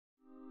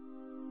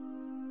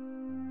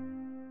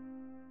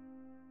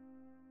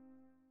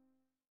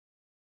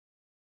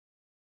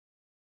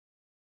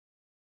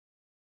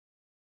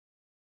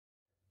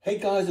Hey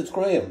guys, it's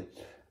Graham.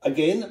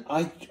 Again,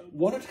 I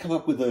wanted to come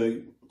up with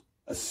a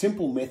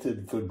simple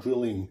method for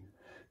drilling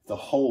the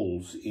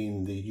holes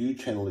in the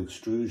U-channel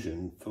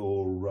extrusion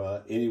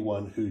for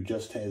anyone who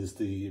just has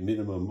the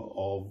minimum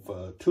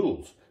of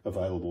tools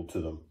available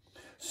to them.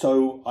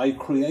 So I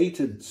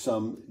created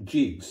some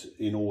jigs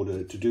in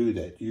order to do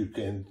that. You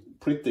can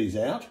print these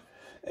out,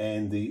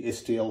 and the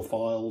STL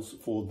files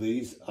for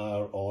these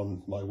are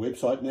on my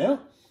website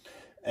now.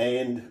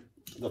 And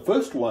the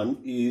first one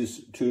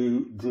is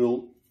to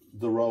drill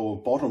the row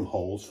of bottom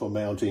holes for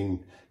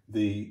mounting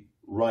the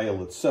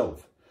rail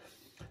itself.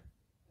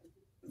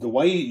 The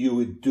way you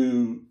would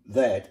do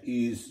that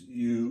is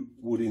you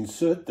would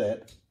insert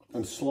that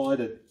and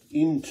slide it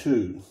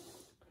into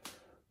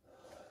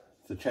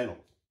the channel.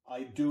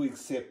 I do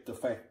accept the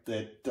fact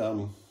that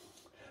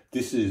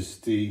this is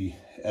the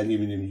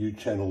aluminium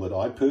U-channel that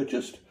I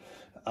purchased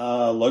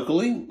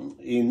locally.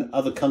 In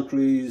other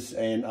countries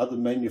and other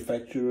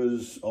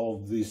manufacturers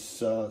of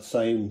this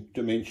same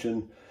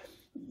dimension,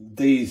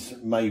 these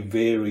may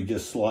vary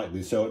just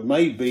slightly. So it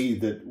may be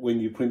that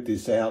when you print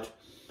this out,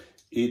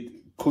 it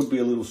could be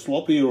a little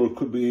sloppy, or it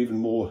could be even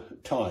more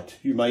tight.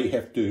 You may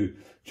have to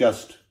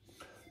just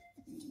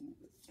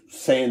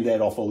sand that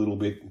off a little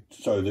bit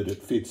so that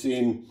it fits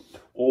in,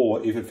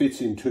 or if it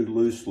fits in too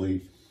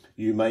loosely,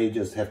 you may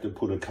just have to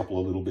put a couple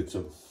of little bits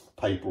of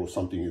paper or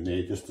something in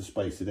there just to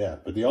space it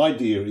out. But the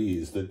idea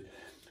is that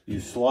you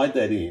slide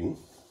that in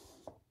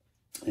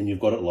and you've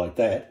got it like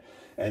that,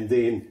 and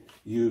then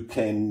you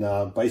can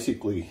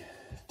basically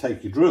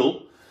take your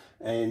drill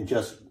and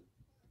just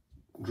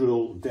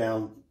drill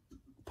down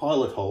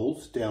pilot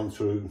holes down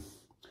through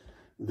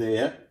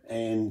there,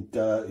 and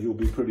you'll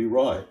be pretty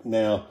right.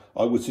 Now,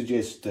 I would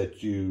suggest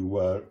that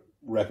you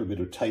wrap a bit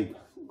of tape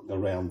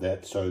around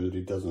that so that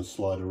it doesn't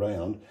slide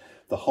around.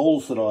 The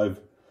holes that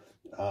I've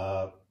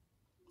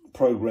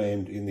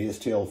programmed in the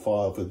STL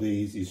file for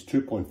these is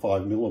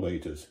 2.5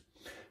 millimeters.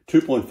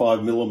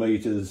 2.5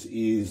 millimeters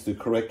is the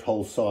correct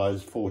hole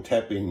size for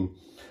tapping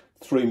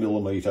 3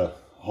 millimeter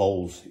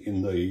holes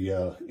in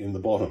the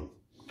bottom.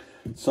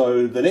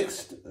 So the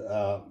next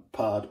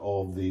part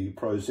of the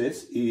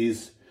process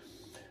is,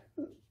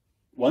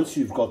 once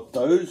you've got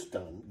those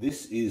done,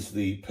 this is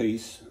the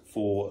piece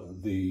for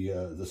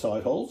the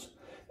side holes.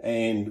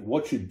 And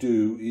what you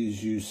do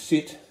is you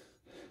sit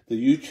the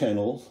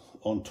U-channel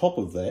on top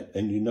of that,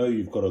 and you know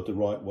you've got it the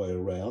right way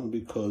around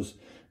because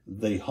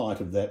the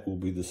height of that will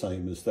be the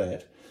same as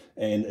that.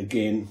 And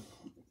again,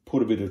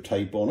 put a bit of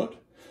tape on it.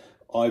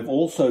 I've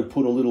also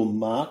put a little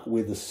mark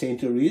where the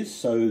center is,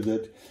 so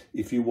that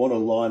if you want to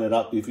line it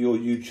up, if your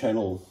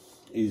U-channel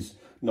is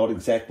not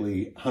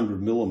exactly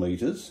 100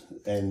 millimeters,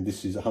 and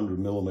this is 100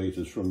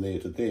 millimeters from there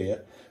to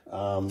there,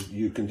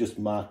 you can just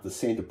mark the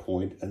center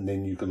point, and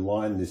then you can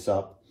line this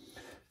up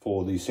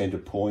for the center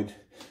point.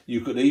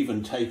 You could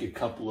even take a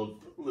couple of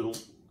little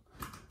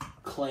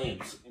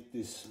clamps, get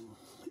this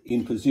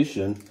in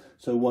position,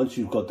 so once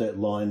you've got that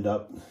lined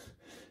up,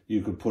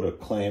 you could put a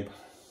clamp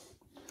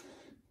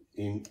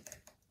in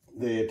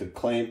there to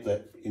clamp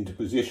that into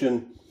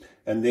position,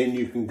 and then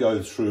you can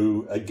go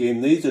through.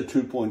 Again, these are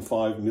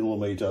 2.5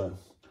 millimeter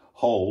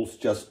holes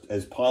just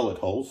as pilot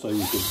holes, so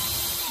you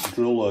could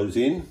drill those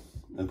in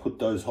and put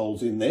those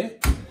holes in there.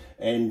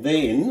 And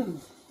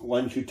then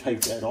once you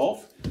take that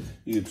off,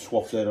 you'd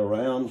swap that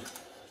around,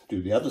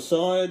 do the other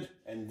side,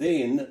 and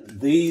then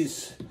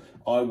these,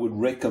 I would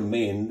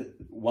recommend,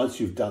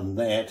 once you've done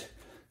that,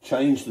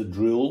 change the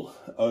drill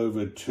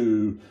over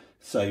to,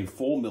 say,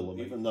 4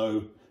 millimeter, even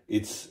though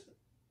it's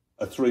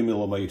a 3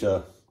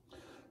 millimeter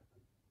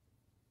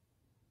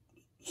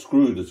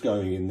screw that's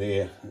going in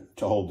there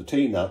to hold the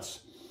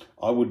T-nuts.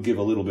 I would give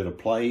a little bit of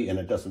play, and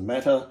it doesn't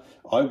matter.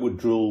 I would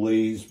drill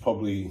these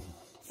probably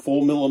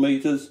 4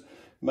 millimeters,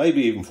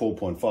 maybe even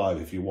 4.5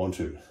 if you want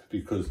to,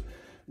 because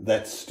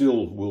that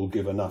still will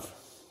give enough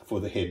for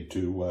the head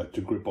to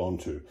grip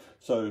onto.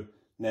 So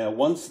now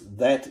once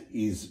that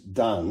is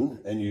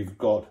done and you've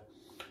got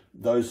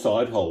those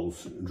side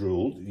holes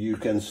drilled, you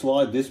can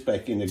slide this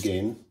back in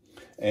again,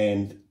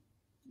 and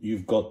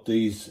you've got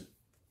these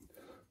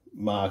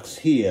marks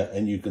here,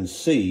 and you can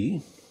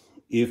see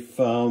if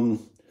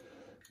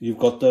you've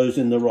got those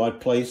in the right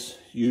place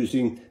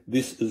using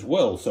this as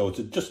well. So it's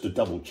just a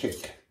double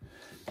check.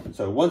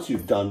 So once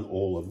you've done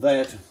all of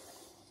that,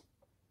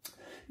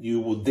 you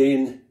will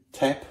then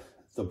tap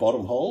the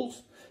bottom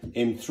holes,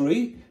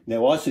 M3.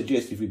 Now I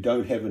suggest, if you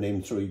don't have an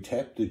M3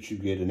 tap, that you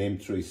get an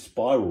M3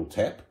 spiral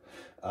tap.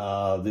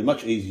 They're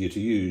much easier to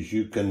use.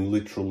 You can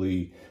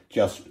literally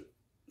just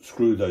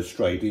screw those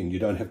straight in. You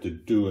don't have to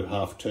do a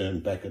half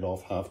turn, back it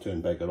off, half turn,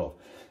 back it off.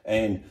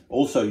 And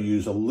also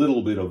use a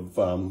little bit of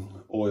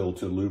oil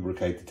to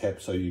lubricate the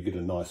tap so you get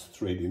a nice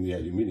thread in the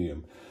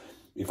aluminium.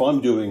 If I'm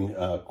doing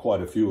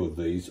quite a few of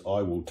these,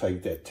 I will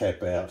take that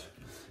tap out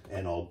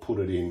and I'll put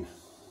it in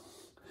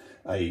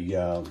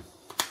an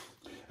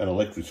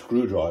electric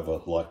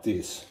screwdriver like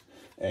this,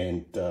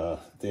 and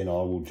then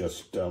I will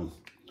just do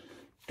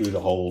the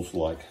holes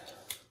like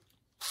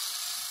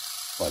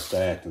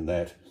that and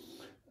that,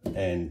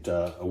 and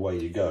away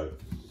you go.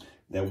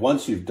 Now,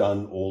 once you've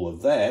done all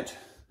of that,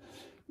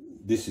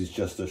 this is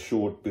just a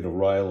short bit of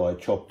rail I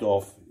chopped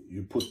off.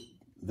 You put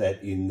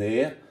that in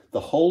there.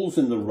 The holes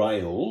in the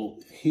rail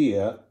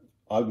here,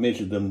 I've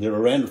measured them, they're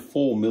around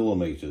 4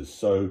 millimeters.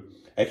 So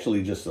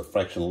actually just a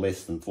fraction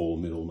less than 4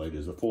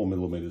 millimeters. A 4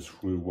 millimeter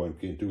screw won't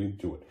get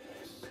into it.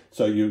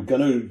 So you're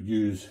going to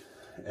use,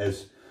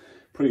 as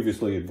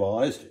previously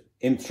advised,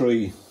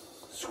 M3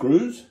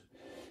 screws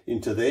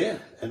into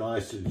there. And I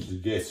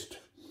suggest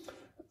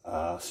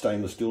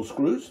stainless steel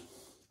screws.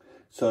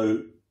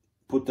 So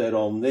put that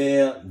on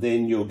there,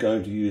 then you're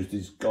going to use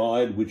this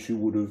guide which you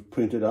would have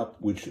printed up,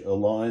 which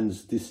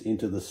aligns this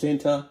into the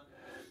center,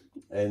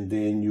 and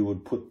then you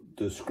would put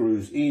the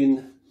screws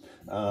in.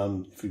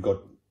 If you've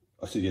got,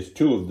 I suggest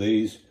 2 of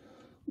these,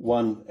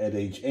 1 at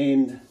each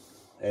end,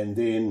 and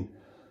then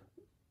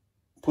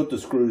put the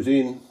screws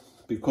in.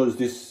 Because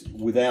this,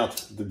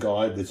 without the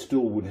guide, that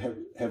still would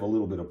have a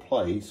little bit of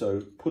play,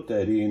 so put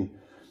that in.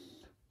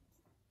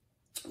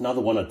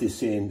 Another one at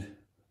this end,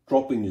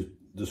 drop in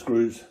the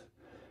screws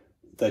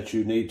that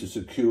you need to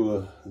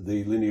secure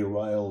the linear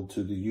rail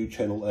to the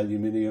U-channel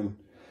aluminium,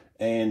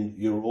 and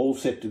you're all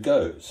set to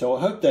go. So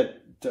I hope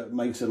that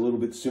makes it a little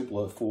bit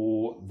simpler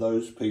for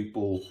those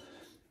people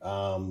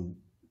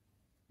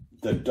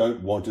that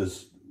don't want to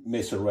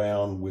mess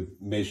around with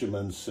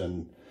measurements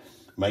and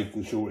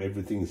making sure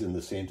everything's in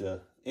the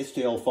center.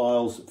 STL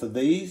files for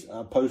these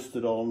are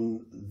posted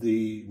on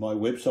my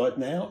website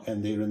now,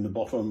 and they're in the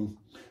bottom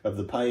of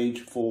the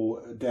page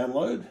for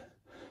download.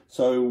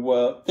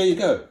 So there you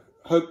go.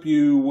 Hope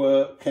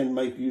you can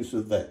make use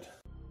of that.